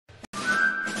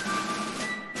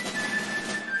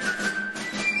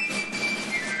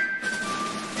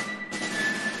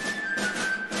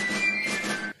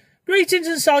Greetings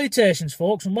and salutations,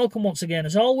 folks, and welcome once again,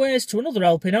 as always, to another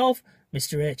helping of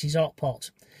Mr H's Hot Pot.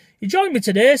 You join me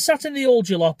today, sat in the old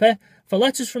jalopy, for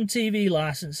Letters from TV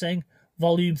Licensing,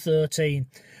 Volume 13.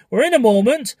 Where in a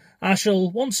moment, I shall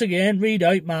once again read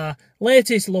out my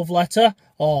latest love letter,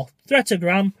 or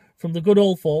threatogram, from the good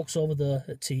old folks over there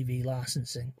at TV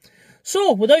Licensing.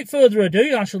 So, without further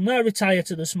ado, I shall now retire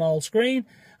to the small screen,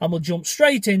 and we'll jump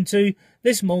straight into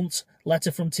this month's Letter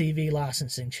from TV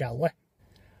Licensing, shall we?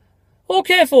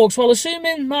 Okay, folks, well,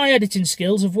 assuming my editing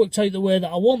skills have worked out the way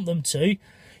that I want them to,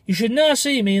 you should now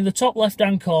see me in the top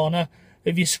left-hand corner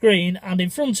of your screen, and in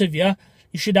front of you,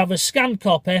 you should have a scanned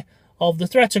copy of the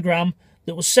threatogram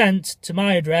that was sent to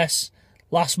my address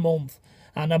last month,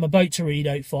 and I'm about to read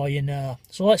out for you now.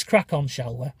 So let's crack on,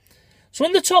 shall we? So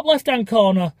in the top left-hand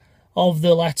corner of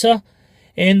the letter,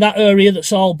 in that area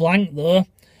that's all blank there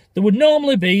would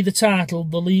normally be the title,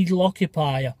 The Legal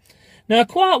Occupier. Now,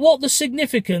 quite what the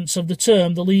significance of the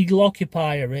term the legal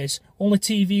occupier is, only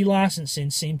TV licensing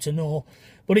seem to know,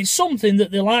 but it's something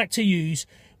that they like to use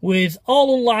with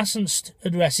all unlicensed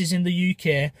addresses in the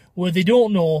UK where they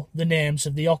don't know the names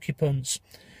of the occupants.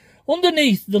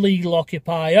 Underneath the legal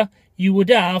occupier, you would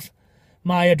have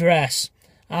my address,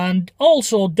 and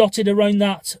also dotted around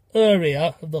that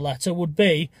area of the letter would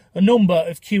be a number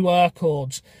of QR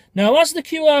codes. Now, as the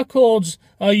QR codes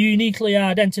are uniquely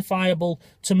identifiable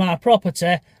to my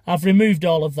property, I've removed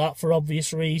all of that for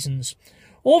obvious reasons.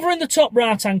 Over in the top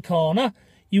right-hand corner,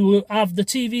 you will have the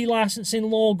TV licensing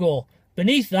logo.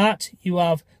 Beneath that, you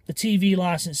have the TV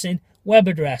licensing web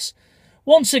address.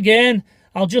 Once again,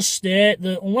 I'll just state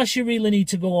that unless you really need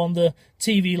to go on the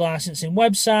TV licensing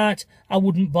website, I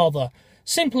wouldn't bother.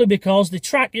 Simply because they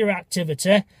track your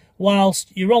activity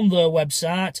whilst you're on their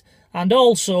website, and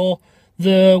also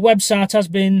the website has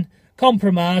been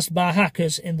compromised by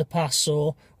hackers in the past,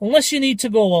 so unless you need to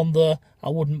go on there, I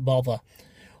wouldn't bother.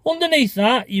 Underneath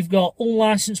that, you've got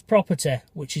unlicensed property,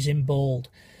 which is in bold.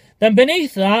 Then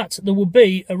beneath that, there will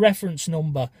be a reference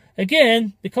number.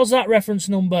 Again, because that reference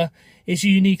number is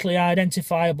uniquely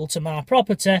identifiable to my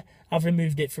property, I've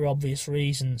removed it for obvious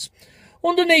reasons.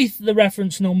 Underneath the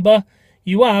reference number,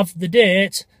 you have the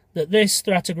date that this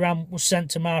threatogram was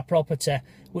sent to my property,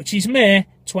 which is May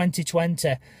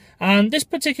 2020. And this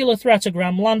particular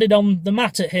threatogram landed on the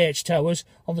mat at H Towers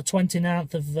on the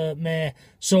 29th of May.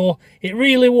 So it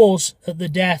really was at the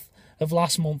death of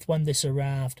last month when this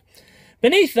arrived.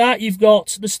 Beneath that, you've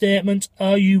got the statement,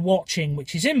 "Are you watching?"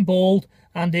 which is in bold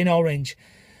and in orange.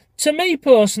 To me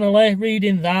personally,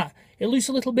 reading that, it looks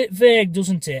a little bit vague,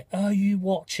 doesn't it? Are you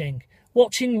watching?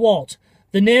 Watching what?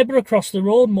 The neighbour across the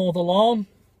road mow the lawn?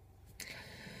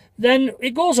 Then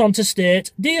it goes on to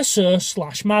state, "Dear Sir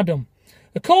 / Madam,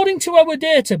 according to our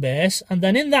database," and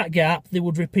then in that gap they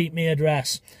would repeat my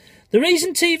address. The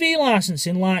reason TV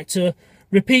licensing like to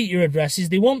repeat your address is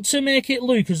they want to make it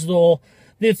look as though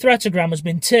the threatogram has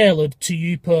been tailored to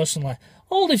you personally.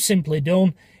 All they've simply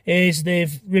done is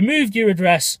they've removed your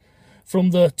address from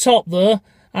the top there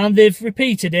and they've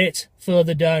repeated it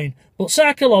further down. But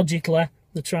psychologically,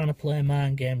 they're trying to play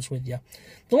mind games with you.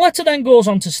 The letter then goes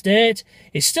on to state,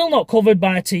 "It's still not covered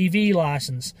by a TV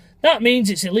licence. That means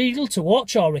it's illegal to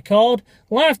watch or record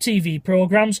live TV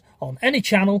programmes on any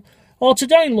channel or to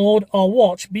download or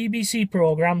watch BBC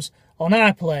programmes on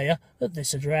iPlayer at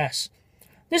this address.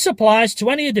 This applies to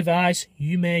any device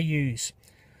you may use.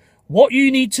 What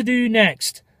you need to do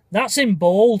next," that's in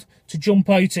bold to jump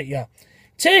out at you.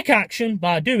 "Take action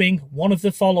by doing one of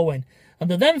the following," and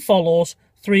there then follows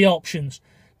 3 options.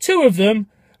 2 of them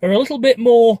are a little bit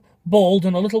more bold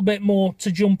and a little bit more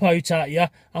to jump out at you,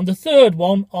 and the third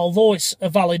one, although it's a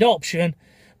valid option,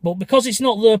 but because it's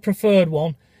not their preferred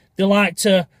one, they like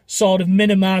to sort of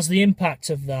minimise the impact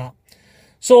of that.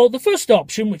 So the first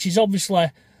option, which is obviously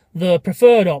the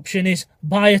preferred option, is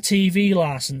buy a TV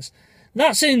licence.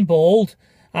 That's in bold,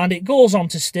 and it goes on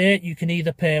to state you can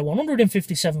either pay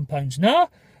 £157 now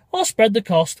or spread the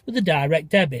cost with a direct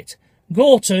debit.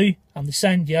 Go to, and they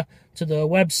send you to their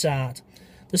website.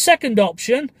 The second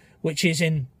option, which is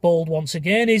in bold once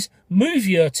again, is move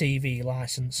your TV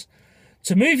licence.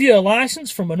 To move your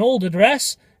licence from an old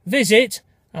address, visit,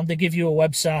 and they give you a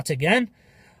website again,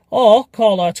 or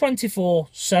call our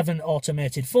 24/7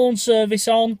 automated phone service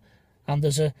on, and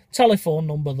there's a telephone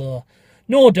number there.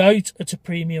 No doubt at a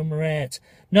premium rate.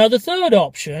 Now the third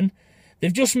option,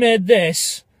 they've just made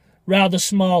this rather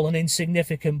small and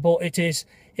insignificant, but it is,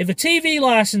 if a TV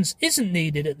licence isn't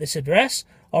needed at this address,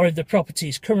 or if the property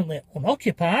is currently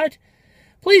unoccupied,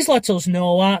 please let us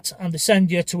know that, and they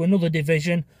send you to another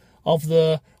division of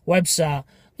the website.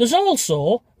 There's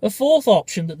also a fourth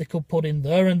option that they could put in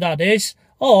there, and that is,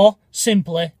 or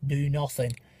simply do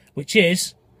nothing, which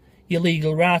is your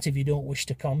legal right if you don't wish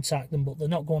to contact them, but they're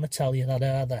not going to tell you that,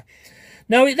 are they?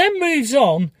 Now, it then moves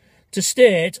on to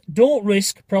state, don't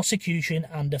risk prosecution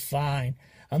and a fine.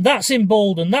 And that's in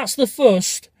bold, and that's the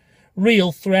first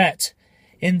real threat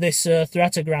in this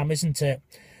threatogram, isn't it?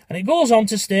 And it goes on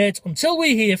to state, until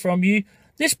we hear from you,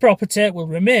 this property will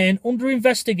remain under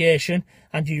investigation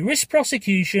and you risk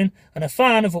prosecution and a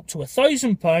fine of up to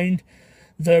 £1,000.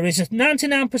 There is a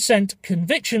 99%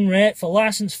 conviction rate for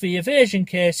licence fee evasion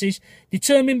cases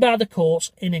determined by the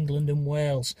courts in England and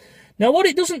Wales. Now, what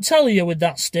it doesn't tell you with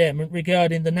that statement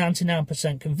regarding the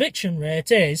 99% conviction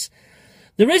rate is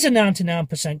there is a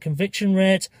 99% conviction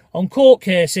rate on court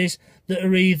cases that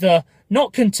are either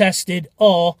not contested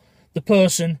or the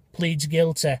person pleads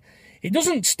guilty. It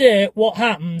doesn't state what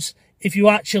happens if you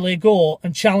actually go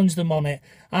and challenge them on it.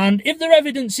 And if their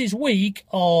evidence is weak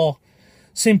or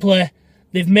simply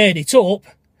they've made it up,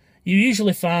 you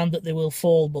usually find that they will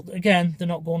fall. But again, they're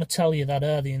not going to tell you that,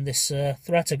 are they, in this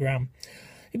threatogram.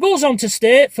 It goes on to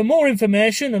state, for more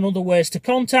information and other ways to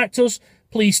contact us,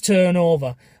 please turn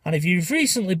over. And if you've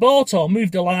recently bought or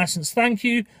moved a licence, thank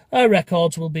you, our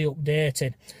records will be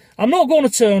updated. I'm not going to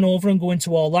turn over and go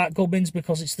into all that gubbins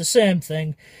because it's the same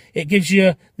thing. It gives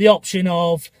you the option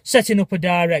of setting up a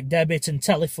direct debit and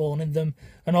telephoning them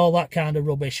and all that kind of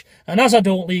rubbish. And as I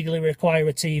don't legally require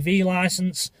a TV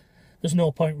licence, there's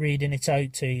no point reading it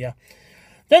out to you.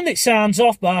 Then it signs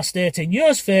off by stating,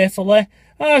 yours faithfully,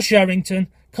 R. Sherrington,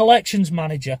 Collections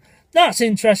Manager. That's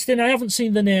interesting. I haven't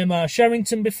seen the name R.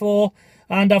 Sherrington before,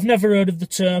 and I've never heard of the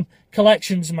term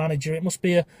Collections Manager. It must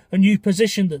be a new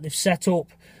position that they've set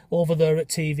up over there at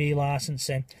TV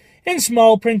licensing. In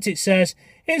small print it says,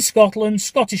 in Scotland,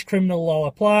 Scottish criminal law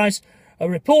applies. A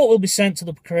report will be sent to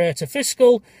the Procurator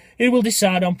Fiscal, who will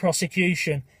decide on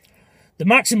prosecution. The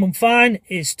maximum fine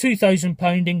is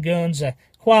 £2,000 in Guernsey.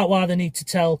 Quite why they need to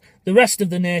tell the rest of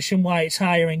the nation why it's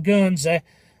higher in Guernsey,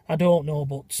 I don't know,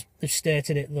 but they've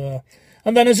stated it there.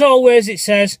 And then, as always, it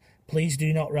says, please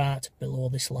do not write below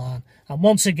this line. And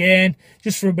once again,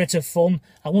 just for a bit of fun,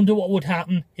 I wonder what would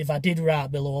happen if I did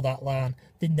write below that line.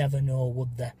 They'd never know,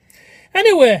 would they?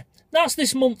 Anyway, that's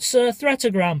this month's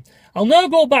threatogram. I'll now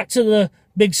go back to the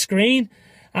big screen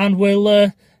and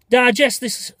we'll digest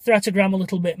this threatogram a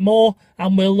little bit more,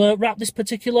 and we'll wrap this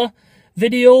particular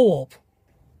video up.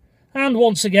 And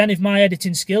once again, if my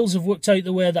editing skills have worked out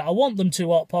the way that I want them to,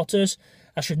 Hot Potters,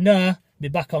 I should now be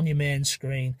back on your main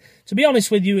screen. To be honest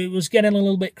with you, it was getting a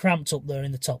little bit cramped up there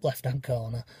in the top left-hand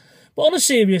corner. But on a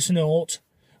serious note,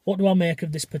 what do I make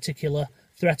of this particular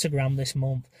threatogram this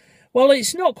month? Well,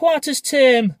 it's not quite as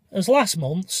tame as last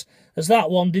month's, as that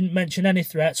one didn't mention any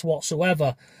threats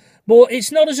whatsoever. But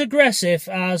it's not as aggressive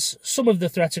as some of the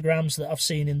threatograms that I've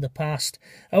seen in the past.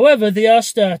 However, they are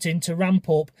starting to ramp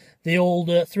up the old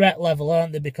threat level,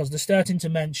 aren't they? Because they're starting to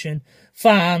mention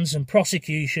fines and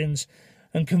prosecutions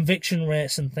and conviction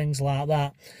rates and things like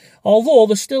that. Although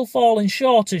they're still falling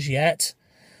short as yet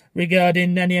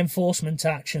regarding any enforcement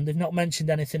action. They've not mentioned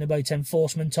anything about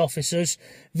enforcement officers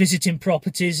visiting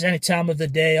properties any time of the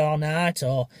day or night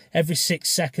or every 6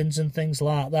 seconds and things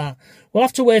like that. We'll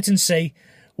have to wait and see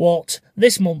what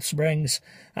this month brings,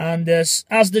 and as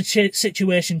the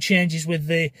situation changes with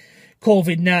the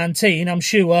COVID-19, I'm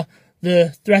sure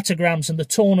the threatograms and the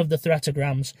tone of the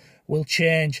threatograms will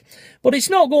change. But it's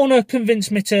not going to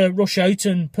convince me to rush out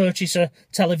and purchase a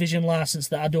television licence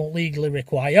that I don't legally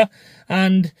require.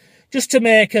 And just to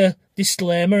make a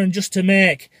disclaimer and just to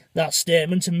make that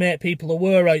statement and make people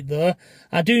aware out there,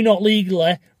 I do not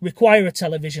legally require a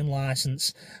television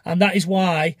licence, and that is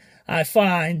why I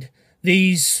find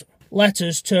these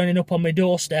letters turning up on my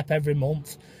doorstep every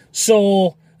month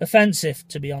so offensive,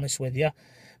 to be honest with you.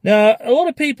 Now, a lot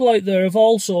of people out there have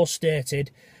also stated,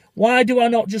 why do I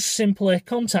not just simply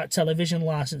contact television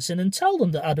licensing and tell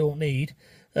them that I don't need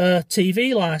a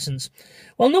TV licence?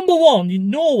 Well, number one,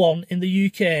 no one in the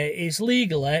UK is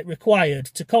legally required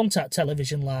to contact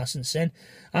television licensing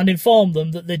and inform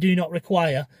them that they do not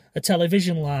require a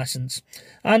television licence.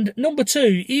 And number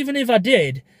two, even if I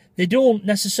did, they don't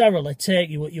necessarily take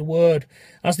you at your word,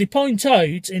 as they point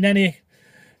out in any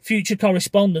future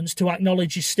correspondence to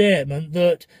acknowledge your statement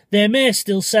that they may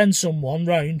still send someone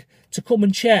round to come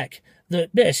and check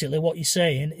that basically what you're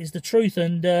saying is the truth,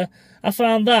 and I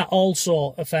found that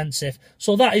also offensive.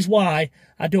 So that is why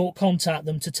I don't contact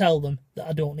them to tell them that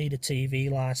I don't need a TV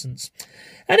licence.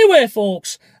 Anyway,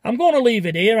 folks, I'm going to leave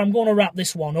it here. I'm going to wrap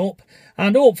this one up,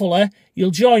 and hopefully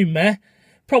you'll join me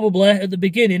probably at the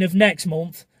beginning of next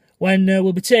month, when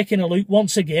we'll be taking a look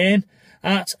once again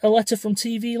at a letter from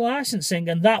TV licensing,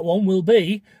 and that one will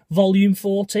be volume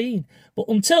 14. But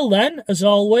until then, as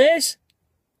always,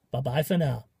 bye-bye for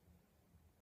now.